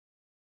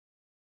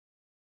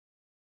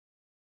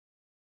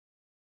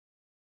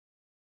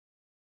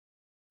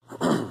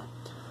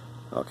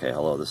Okay,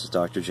 hello, this is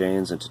Dr.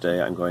 Janes, and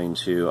today I'm going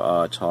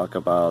to talk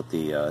about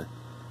the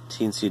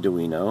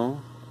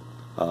Teensyduino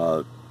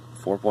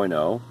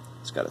 4.0.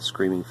 It's got a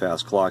screaming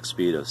fast clock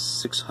speed of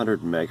 600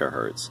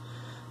 megahertz,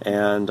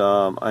 and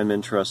I'm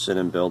interested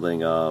in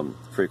building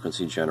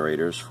frequency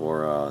generators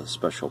for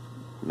special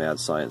mad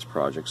science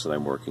projects that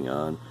I'm working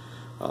on.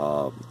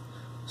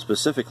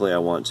 Specifically, I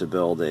want to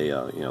build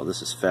a,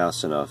 this is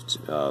fast enough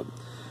to,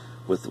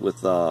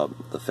 with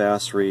the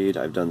fast read.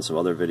 I've done some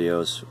other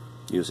videos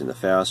using the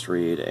fast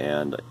read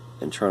and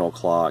internal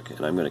clock,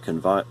 and I'm going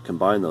to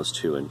combine those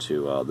two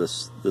into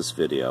this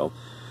video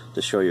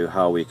to show you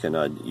how we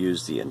can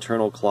use the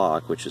internal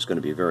clock, which is going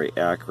to be very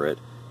accurate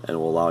and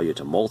will allow you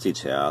to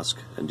multitask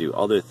and do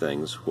other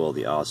things while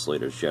the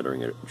oscillator is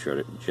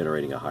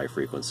generating a high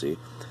frequency,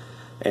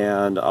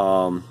 and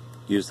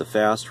use the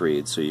fast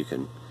read. So you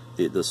can,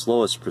 the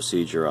slowest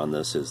procedure on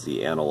this is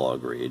the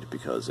analog read,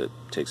 because it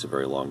takes a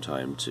very long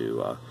time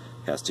to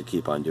has to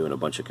keep on doing a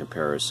bunch of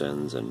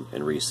comparisons and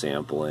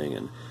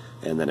resampling,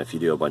 and then if you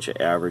do a bunch of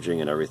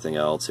averaging and everything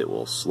else, it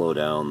will slow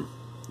down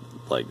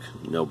like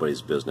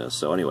nobody's business.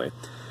 So anyway,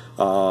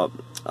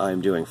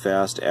 I'm doing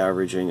fast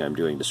averaging, I'm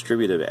doing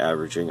distributed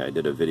averaging. I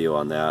did a video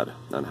on that,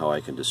 on how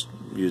I can just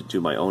do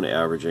my own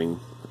averaging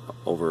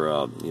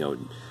over,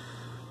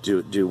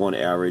 do one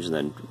average and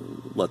then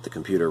let the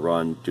computer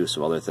run, do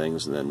some other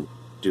things, and then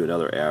do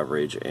another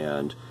average.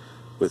 And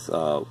with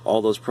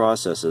all those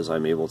processes,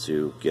 I'm able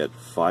to get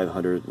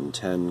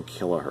 510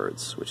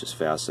 kilohertz, which is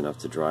fast enough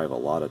to drive a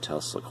lot of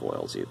Tesla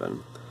coils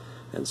even.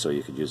 And so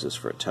you could use this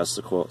for a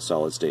Tesla coil,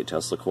 solid-state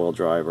Tesla coil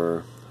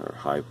driver, or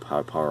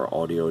high-power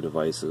audio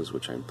devices,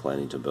 which I'm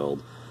planning to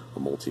build a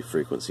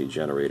multi-frequency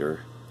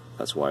generator.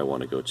 That's why I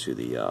want to go to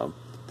the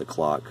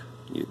clock,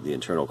 the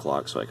internal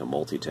clock, so I can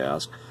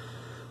multitask.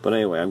 But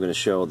anyway, I'm going to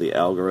show the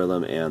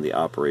algorithm and the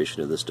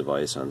operation of this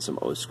device on some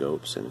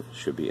O-scopes, and it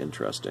should be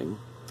interesting.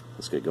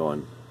 Let's get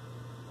going.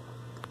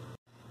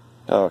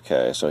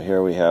 Okay, so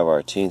here we have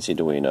our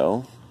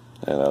Teensyduino,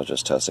 and I was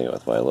just testing it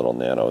with my little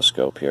nano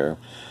scope here.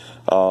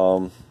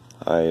 I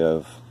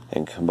have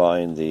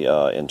combined the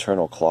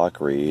internal clock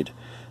read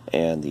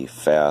and the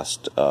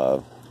fast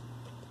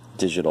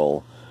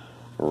digital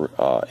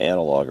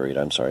analog read,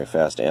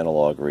 fast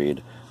analog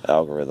read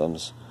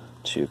algorithms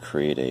to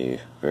create a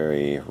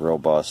very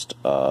robust,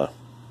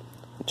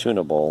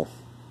 tunable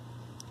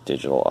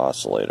digital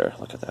oscillator.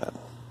 Look at that.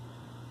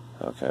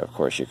 Okay, of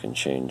course you can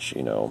change,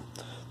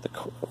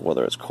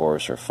 whether it's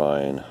coarse or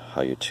fine,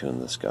 how you tune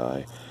this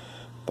guy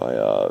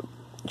by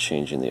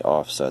changing the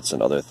offsets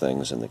and other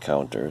things in the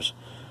counters.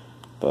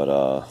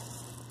 But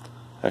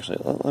actually,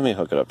 let me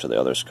hook it up to the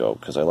other scope,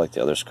 because I like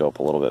the other scope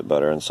a little bit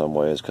better in some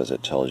ways, because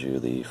it tells you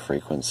the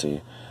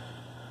frequency,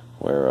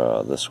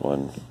 where this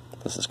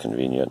is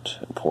convenient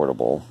and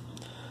portable,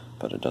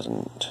 but it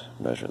doesn't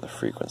measure the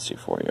frequency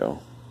for you.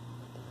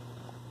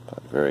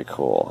 But very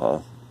cool, huh?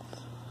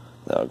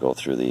 Now I'll go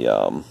through the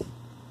I'll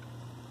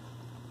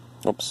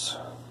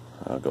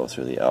go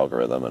through the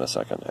algorithm in a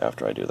second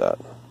after I do that.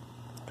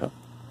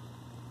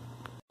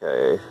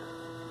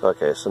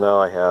 Okay, so now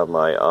I have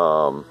my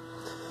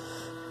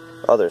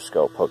other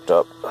scope hooked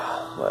up,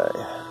 my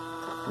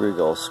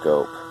Rigol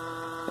O-scope,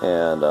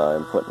 and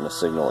I'm putting a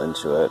signal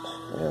into it,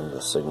 and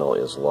the signal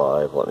is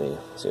live. Let me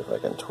see if I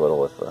can twiddle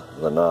with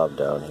the knob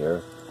down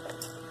here.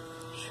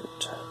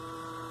 Shoot.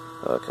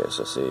 Okay,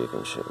 so see, you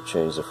can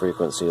change the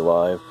frequency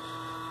live.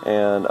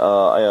 And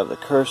I have the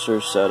cursor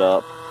set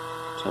up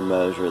to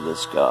measure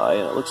this guy,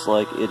 and it looks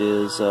like it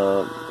is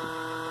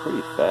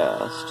pretty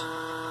fast,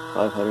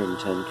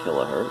 510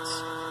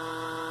 kilohertz.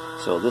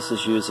 So this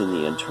is using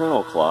the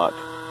internal clock,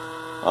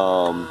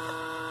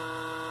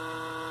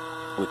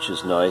 which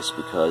is nice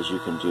because you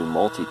can do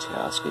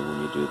multitasking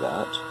when you do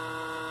that.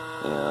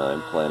 And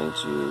I'm planning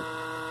to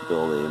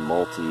build a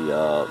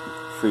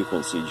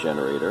multi-frequency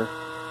generator,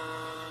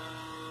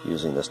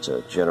 using this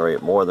to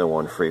generate more than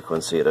one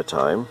frequency at a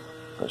time.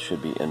 That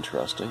should be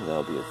interesting.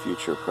 That'll be a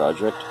future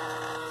project.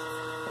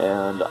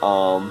 And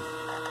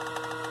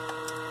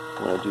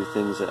when I do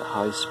things at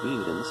high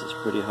speed, and this is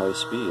pretty high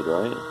speed,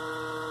 right?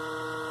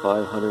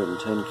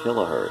 510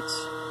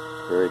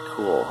 kilohertz. Very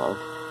cool, huh?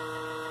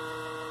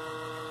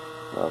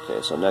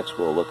 Okay, so next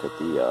we'll look at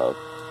the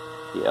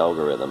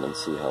algorithm and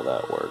see how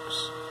that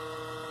works.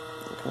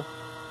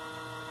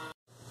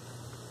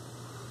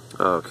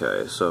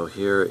 Okay, so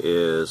here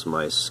is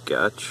my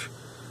sketch,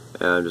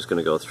 and I'm just going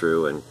to go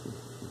through and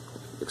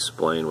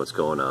explain what's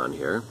going on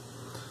here.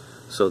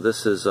 So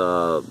this is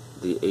the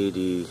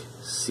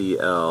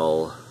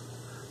ADCL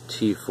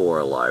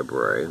T4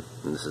 library,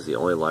 and this is the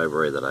only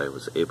library that I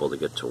was able to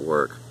get to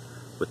work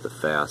with the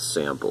fast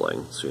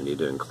sampling, so you need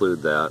to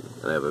include that.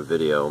 And I have a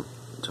video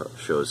that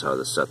shows how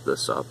to set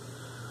this up.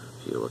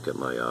 If you look at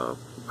my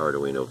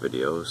Arduino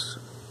videos,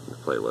 the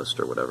playlist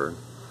or whatever,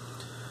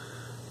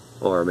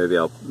 or maybe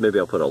I'll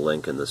put a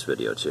link in this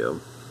video too.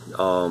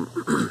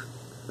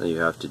 And you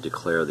have to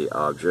declare the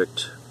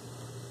object,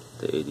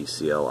 the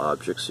ADCL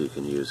object, so you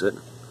can use it.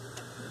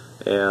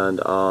 And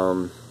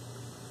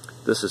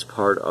this is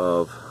part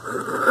of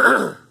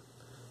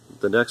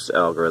the next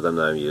algorithm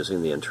that I'm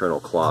using, the internal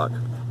clock,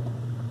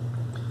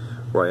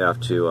 where I have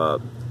to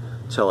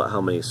tell it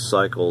how many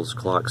cycles,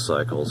 clock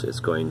cycles, it's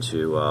going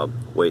to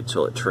wait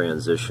till it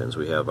transitions.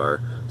 We have our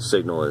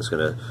signal, and it's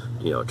going to,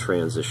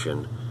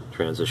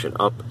 transition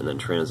up and then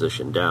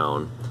transition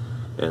down,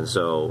 and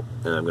I'm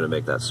going to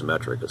make that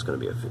symmetric. It's going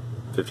to be a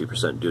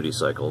 50% duty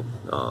cycle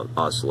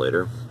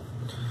oscillator,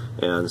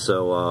 and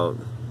so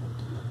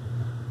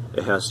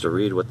it has to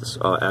read what this.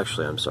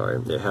 Actually, I'm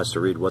sorry. It has to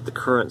read what the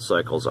current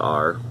cycles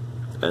are,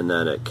 and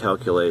then it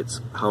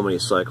calculates how many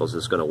cycles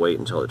it's going to wait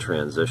until it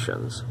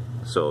transitions.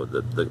 So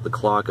the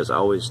clock is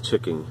always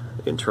ticking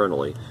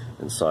internally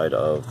inside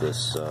of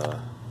this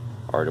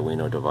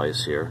Arduino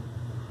device here.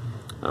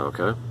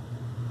 Okay.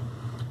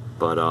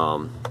 But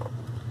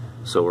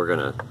so we're going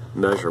to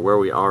measure where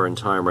we are in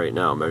time right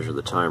now. Measure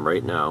the time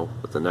right now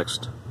with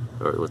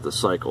with the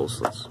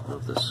cycles. Let's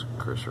move this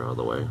cursor out of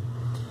the way.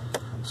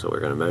 So we're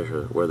going to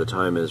measure where the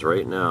time is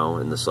right now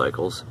in the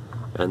cycles,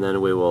 and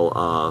then we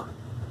will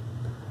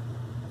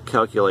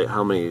calculate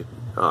how many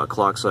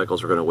clock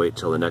cycles we're going to wait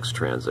till the next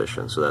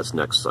transition. So that's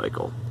next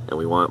cycle, and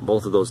we want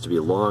both of those to be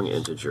long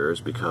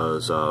integers,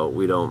 because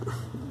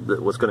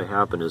what's going to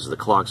happen is the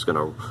clock's going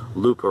to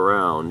loop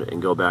around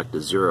and go back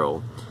to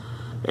 0,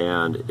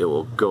 and it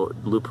will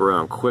loop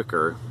around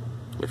quicker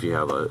if you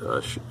have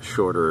a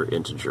shorter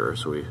integer.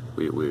 So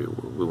we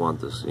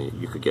want this.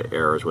 You could get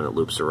errors when it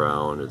loops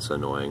around. It's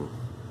annoying.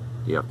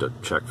 You have to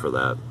check for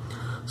that.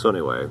 So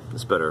anyway,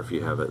 it's better if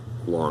you have it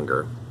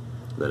longer.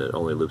 Then it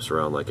only loops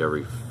around like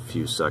every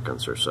few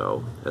seconds or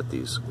so at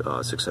these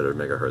 600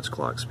 megahertz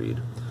clock speed.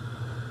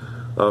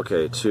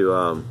 Okay,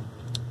 to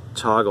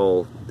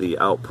toggle the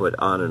output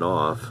on and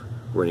off,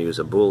 we're going to use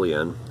a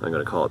Boolean. I'm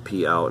going to call it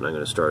P out, and I'm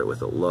going to start it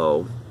with a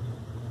low.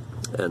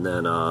 And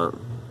then I'm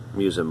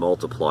using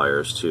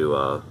multipliers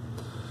to,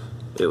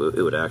 it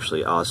would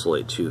actually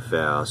oscillate too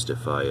fast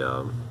if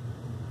or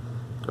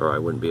I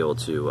wouldn't be able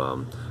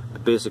to,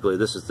 basically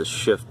this is the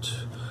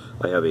shift.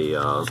 I have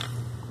a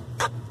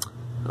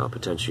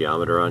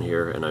potentiometer on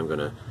here, and I'm going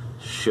to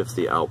shift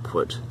the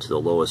output to the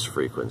lowest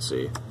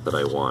frequency that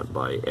I want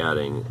by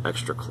adding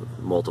extra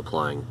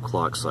multiplying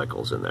clock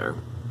cycles in there.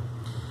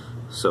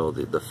 So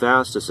the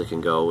fastest it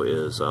can go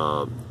is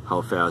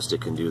how fast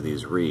it can do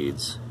these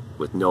reads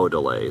with no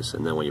delays,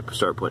 and then when you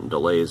start putting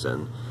delays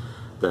in,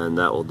 then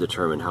that will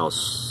determine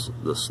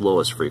the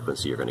slowest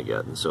frequency you're going to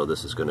get. And so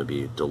this is going to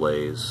be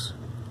delays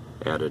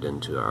added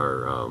into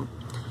our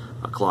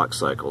clock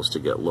cycles to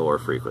get lower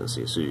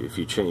frequency. So if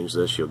you change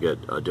this, you'll get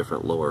a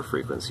different lower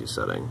frequency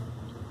setting.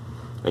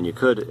 And you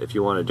could, if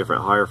you want a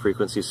different higher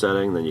frequency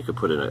setting, then you could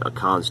put in a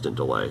constant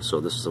delay.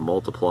 So this is a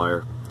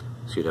multiplier,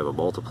 so you'd have a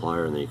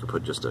multiplier, and then you could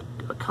put just a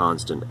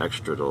constant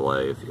extra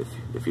delay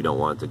if you don't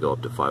want it to go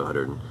up to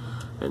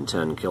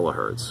 510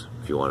 kilohertz.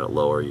 If you want it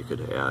lower, you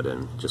could add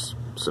in just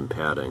some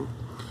padding.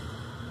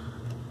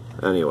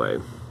 Anyway,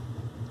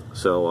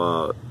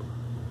 so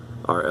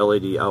our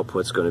LED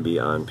output's going to be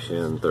on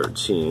pin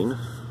 13,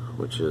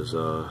 which is,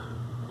 if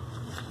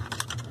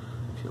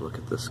you look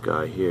at this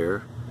guy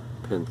here,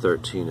 pin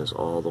 13 is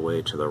all the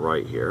way to the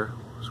right here.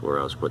 That's where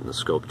I was putting the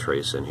scope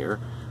trace in here.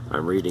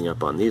 I'm reading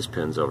up on these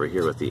pins over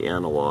here with the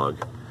analog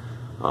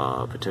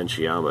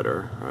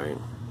potentiometer, right?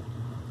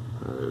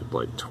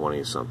 Like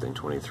 20 something,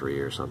 23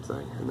 or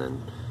something, and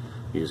then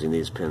using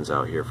these pins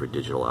out here for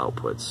digital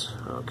outputs.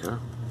 Okay.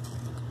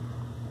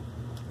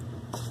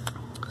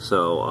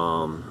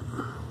 So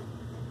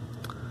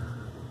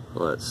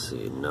let's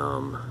see,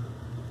 num.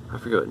 I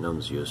forget what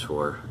num's used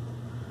for.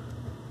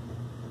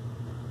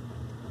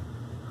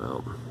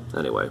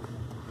 Anyway,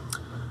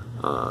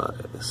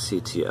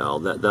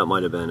 CTL, that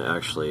might have been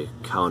actually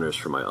counters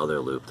for my other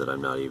loop that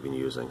I'm not even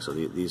using. So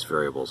these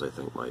variables, I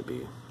think, might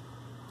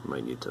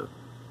need to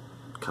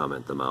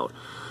comment them out.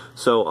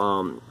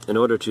 So in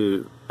order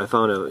to, I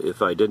found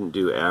if I didn't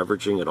do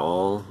averaging at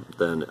all,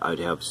 then I'd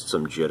have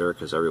some jitter,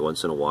 because every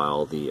once in a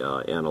while the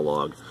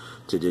analog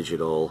to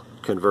digital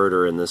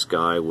converter in this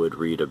guy would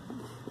read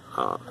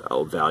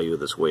a value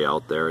that's way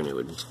out there, and it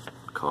would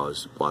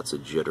cause lots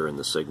of jitter in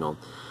the signal.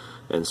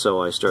 And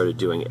so I started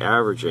doing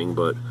averaging,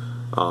 but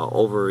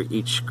over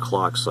each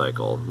clock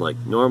cycle. Like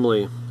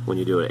normally when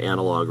you do an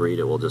analog read,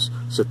 it will just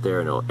sit there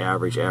and it'll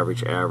average,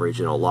 average, average,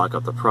 and it'll lock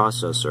up the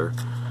processor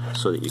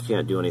so that you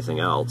can't do anything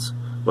else.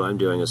 What I'm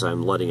doing is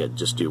I'm letting it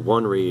just do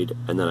one read,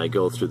 and then I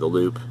go through the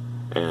loop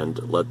and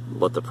let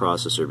the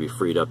processor be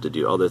freed up to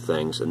do other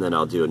things, and then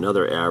I'll do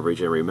another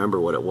average and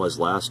remember what it was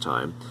last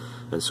time.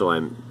 And so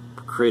I'm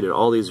created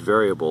all these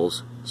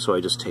variables, so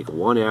I just take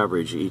one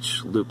average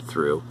each loop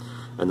through,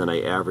 and then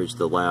I average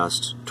the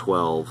last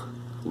 12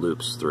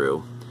 loops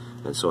through,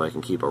 and so I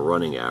can keep a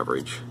running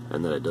average,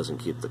 and then it doesn't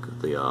keep the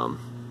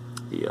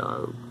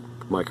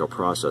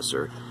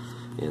microprocessor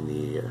in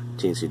the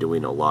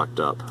Teensyduino locked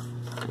up,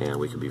 and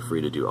we can be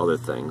free to do other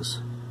things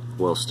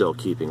while still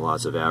keeping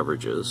lots of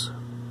averages.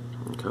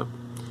 Okay.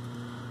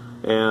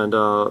 And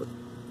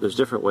there's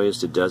different ways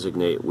to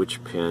designate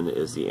which pin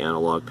is the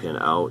analog pin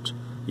out.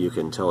 you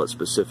can tell it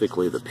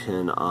specifically the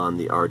pin on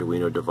the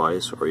Arduino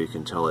device, or you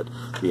can tell it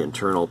the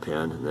internal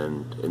pin. And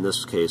then in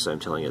this case I'm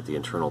telling it the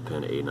internal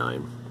pin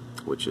A9,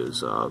 which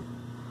is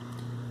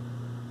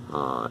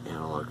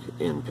analog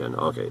in pin.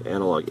 Okay,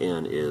 analog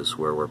in is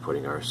where we're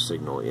putting our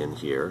signal in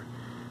here,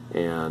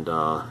 and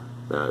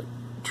that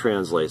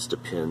translates to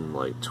pin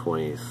like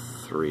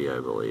 23, I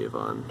believe,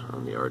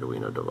 on the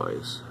Arduino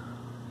device.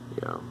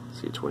 Yeah,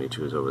 see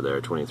 22 is over there,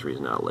 23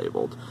 is not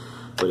labeled,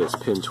 but it's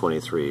pin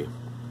 23,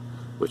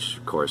 which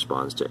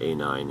corresponds to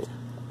A9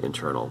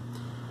 internal.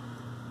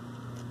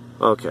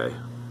 Okay,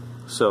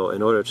 so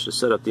in order to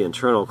set up the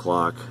internal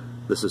clock,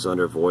 this is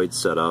under void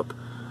setup.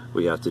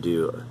 We have to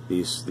do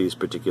these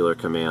particular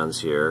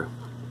commands here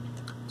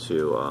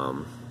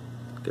to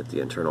get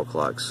the internal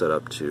clock set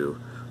up to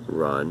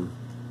run,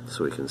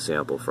 so we can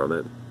sample from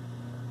it.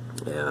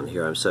 And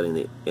here I'm setting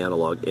the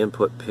analog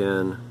input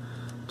pin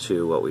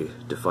to what we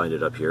defined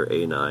it up here,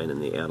 A9,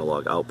 and the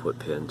analog output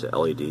pin to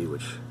LED,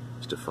 which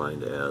is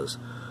defined as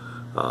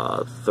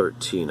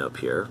 13 up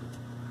here.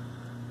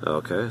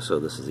 Okay, so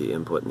this is the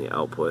input and the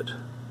output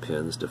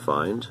pins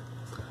defined,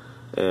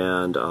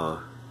 and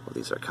well,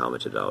 these are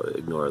commented out,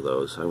 ignore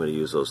those. I'm going to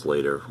use those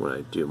later when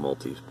I do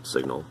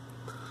multi-signal.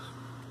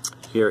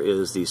 Here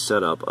is the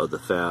setup of the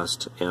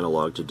fast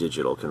analog to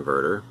digital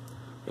converter,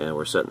 and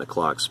we're setting the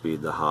clock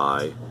speed to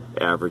high,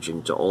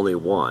 averaging to only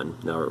 1.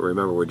 Now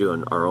remember, we're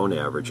doing our own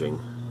averaging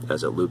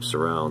as it loops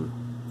around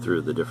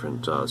through the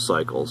different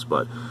cycles,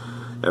 but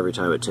every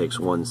time it takes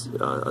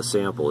a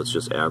sample, it's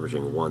just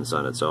averaging once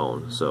on its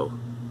own, so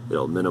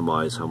it'll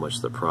minimize how much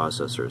the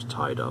processor is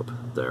tied up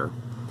there.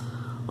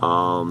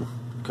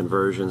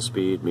 Conversion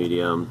speed,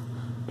 medium,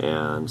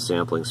 and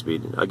sampling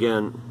speed.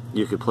 Again,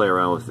 you could play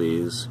around with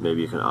these.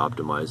 Maybe you can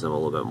optimize them a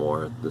little bit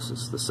more. This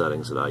is the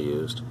settings that I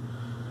used.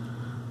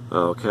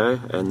 Okay,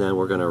 and then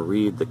we're going to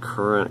read the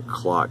current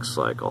clock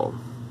cycle.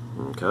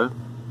 Okay,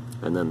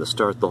 and then to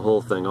start the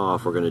whole thing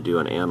off, we're going to do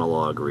an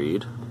analog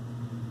read.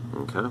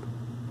 Okay,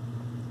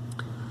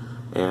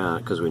 and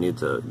because we need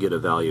to get a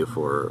value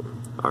for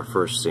our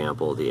first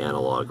sample, the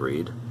analog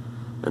read,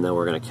 and then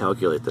we're going to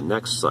calculate the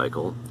next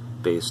cycle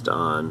based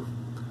on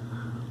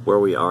where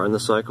we are in the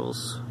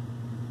cycles,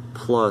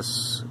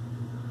 plus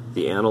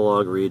the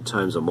analog read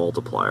times a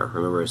multiplier.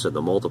 Remember I said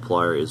the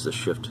multiplier is the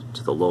shift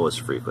to the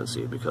lowest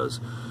frequency, because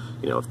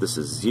if this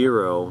is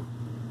 0,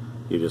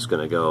 you're just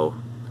going to go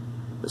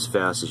as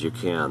fast as you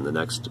can the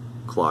next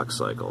clock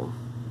cycle,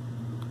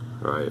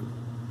 right?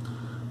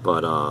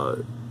 But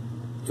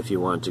if you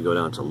want to go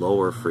down to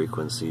lower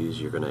frequencies,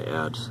 you're going to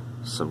add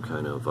some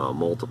kind of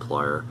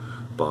multiplier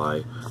by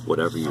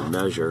whatever you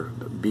measure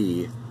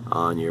B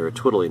on your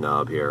twiddly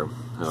knob here.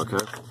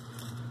 Okay,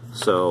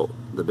 so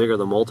the bigger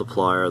the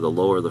multiplier, the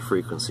lower the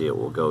frequency it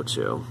will go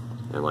to.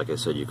 And like I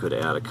said, you could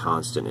add a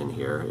constant in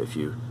here if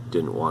you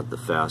didn't want the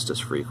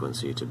fastest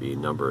frequency to be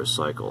number of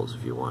cycles,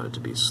 if you want it to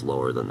be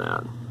slower than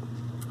that.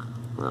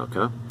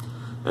 Okay,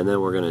 and then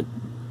we're going to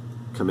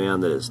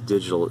command that it's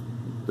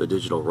the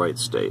digital write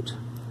state.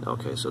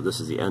 Okay, so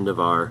this is the end of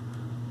our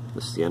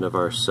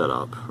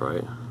setup,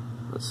 right?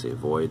 Let's see,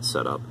 void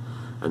setup,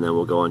 and then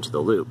we'll go into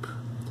the loop.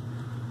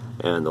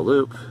 And the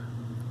loop,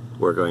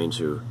 we're going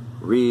to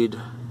read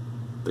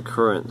the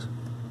current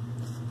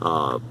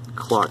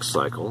clock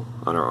cycle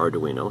on our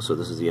Arduino. So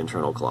this is the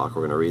internal clock.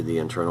 We're going to read the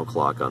internal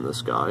clock on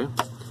this guy,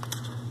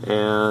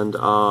 and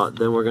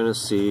then we're going to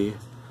see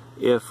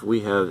if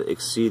we have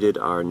exceeded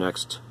our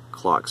next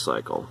clock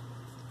cycle.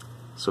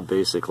 So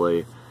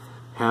basically,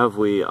 have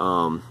we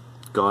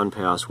gone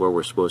past where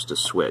we're supposed to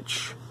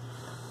switch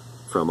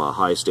from a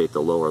high state to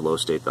low or low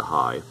state to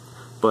high?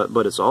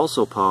 But it's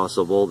also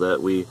possible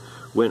that we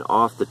went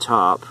off the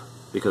top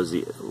because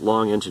the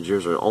long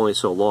integers are only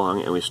so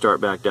long, and we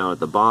start back down at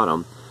the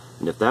bottom.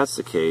 And if that's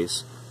the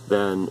case,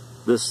 then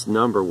this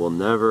number will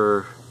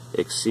never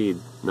exceed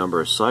number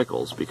of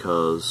cycles,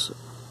 because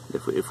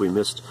if we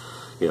missed,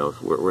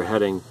 we're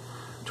heading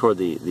toward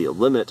the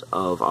limit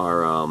of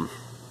our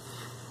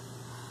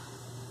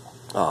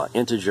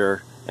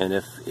integer, and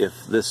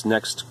if this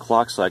next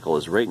clock cycle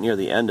is right near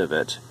the end of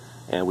it,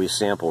 and we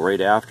sample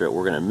right after it,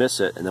 we're going to miss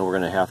it, and then we're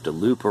going to have to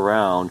loop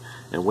around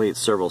and wait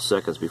several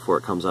seconds before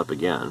it comes up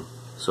again.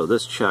 So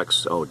this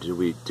checks, oh, did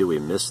we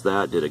miss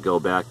that? Did it go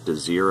back to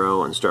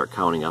 0 and start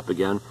counting up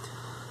again?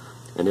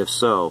 And if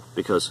so,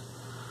 because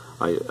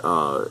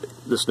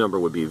this number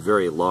would be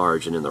very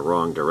large and in the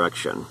wrong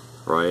direction,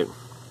 right?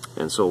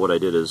 And so what I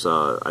did is,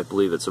 I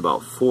believe it's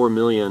about 4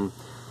 million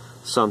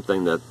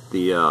something that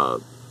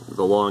the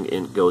long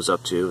int goes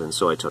up to, and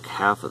so I took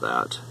half of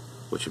that,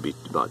 which would be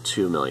about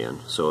 2 million.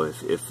 So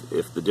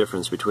if the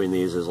difference between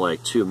these is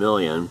like 2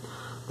 million,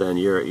 then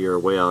you're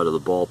way out of the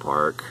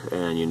ballpark,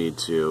 and you need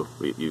to,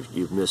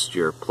 you've missed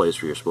your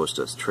place where you're supposed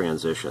to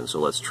transition. So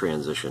let's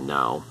transition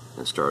now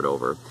and start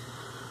over.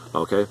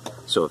 Okay,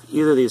 so if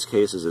either of these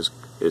cases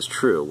is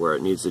true, where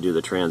it needs to do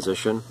the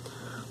transition,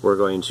 we're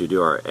going to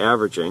do our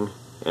averaging.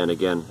 And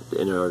again,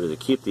 in order to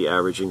keep the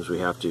averagings, we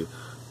have to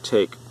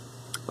take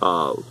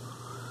the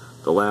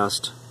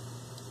last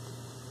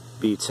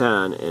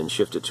B10 and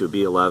shift it to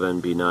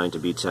B11, B9 to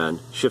B10,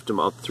 shift them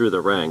up through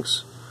the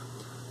ranks,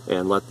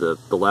 and let the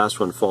last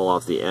one fall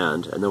off the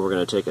end, and then we're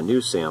going to take a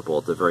new sample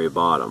at the very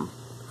bottom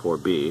for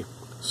B.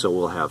 So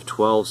we'll have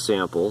 12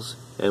 samples,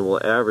 and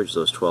we'll average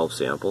those 12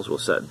 samples. We'll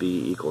set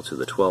B equal to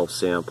the 12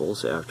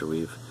 samples after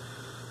we've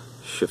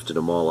shifted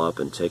them all up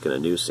and taken a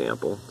new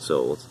sample.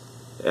 So we'll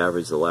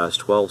average the last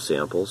 12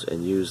 samples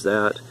and use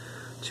that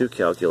to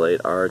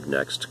calculate our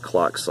next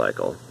clock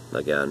cycle.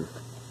 Again,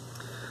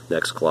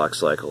 next clock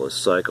cycle is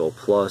cycle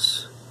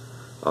plus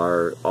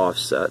our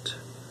offset,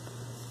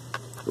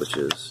 which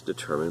is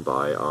determined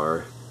by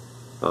our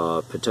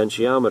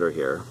potentiometer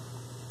here.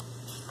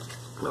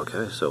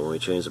 Okay, so when we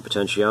change the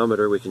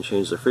potentiometer, we can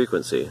change the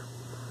frequency.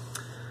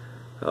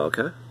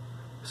 Okay,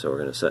 so we're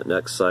going to set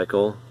next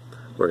cycle.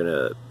 We're going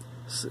to,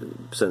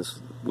 since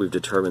we've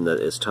determined that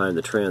it's time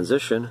to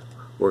transition,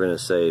 we're going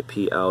to say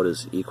P out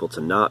is equal to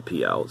not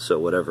P out. So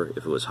whatever,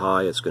 if it was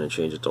high, it's going to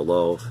change it to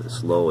low. If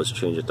it's low, it's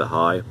change it to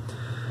high.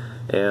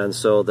 And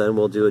so then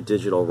we'll do a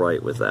digital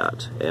write with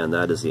that, and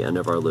that is the end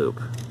of our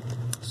loop.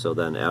 So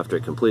then after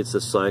it completes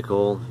this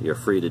cycle, you're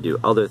free to do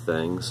other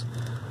things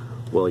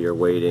while you're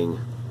waiting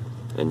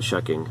and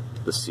checking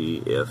to see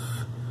if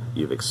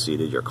you've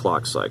exceeded your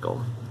clock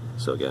cycle.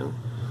 So again,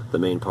 the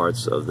main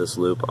parts of this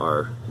loop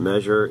are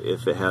measure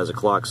if it has a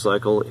clock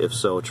cycle, if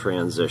so,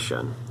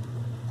 transition.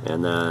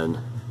 And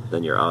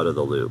then you're out of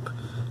the loop.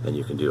 And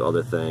you can do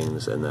other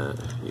things, and then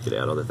you could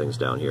add other things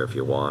down here if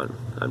you want.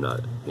 I'm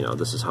not,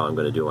 this is how I'm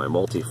going to do my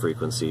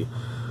multi-frequency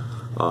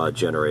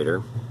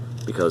generator,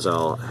 because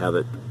I'll have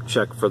it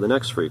check for the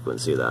next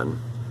frequency then.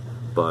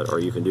 Or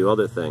you can do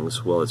other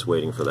things while it's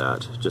waiting for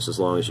that, just as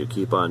long as you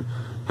keep on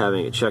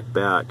having it check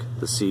back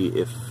to see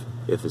if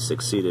it's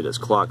exceeded its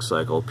clock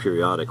cycle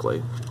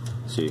periodically,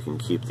 so you can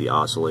keep the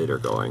oscillator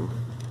going.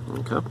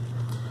 Okay.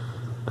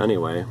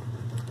 Anyway,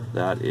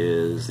 that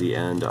is the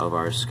end of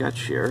our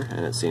sketch here,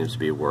 and it seems to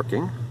be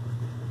working.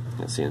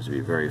 It seems to be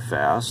very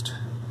fast,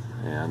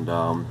 and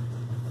I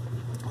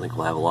think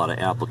we'll have a lot of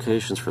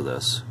applications for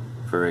this.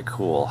 Very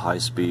cool,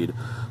 high-speed,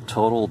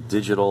 total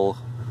digital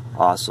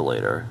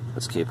oscillator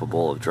that's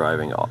capable of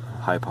driving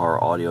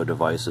high-power audio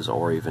devices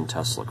or even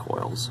Tesla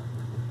coils.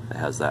 It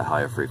has that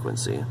high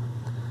frequency.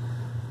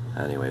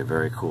 Anyway,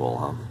 very cool,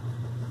 huh?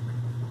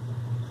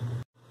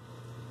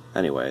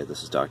 Anyway,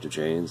 this is Dr.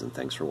 Janes, and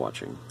thanks for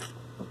watching.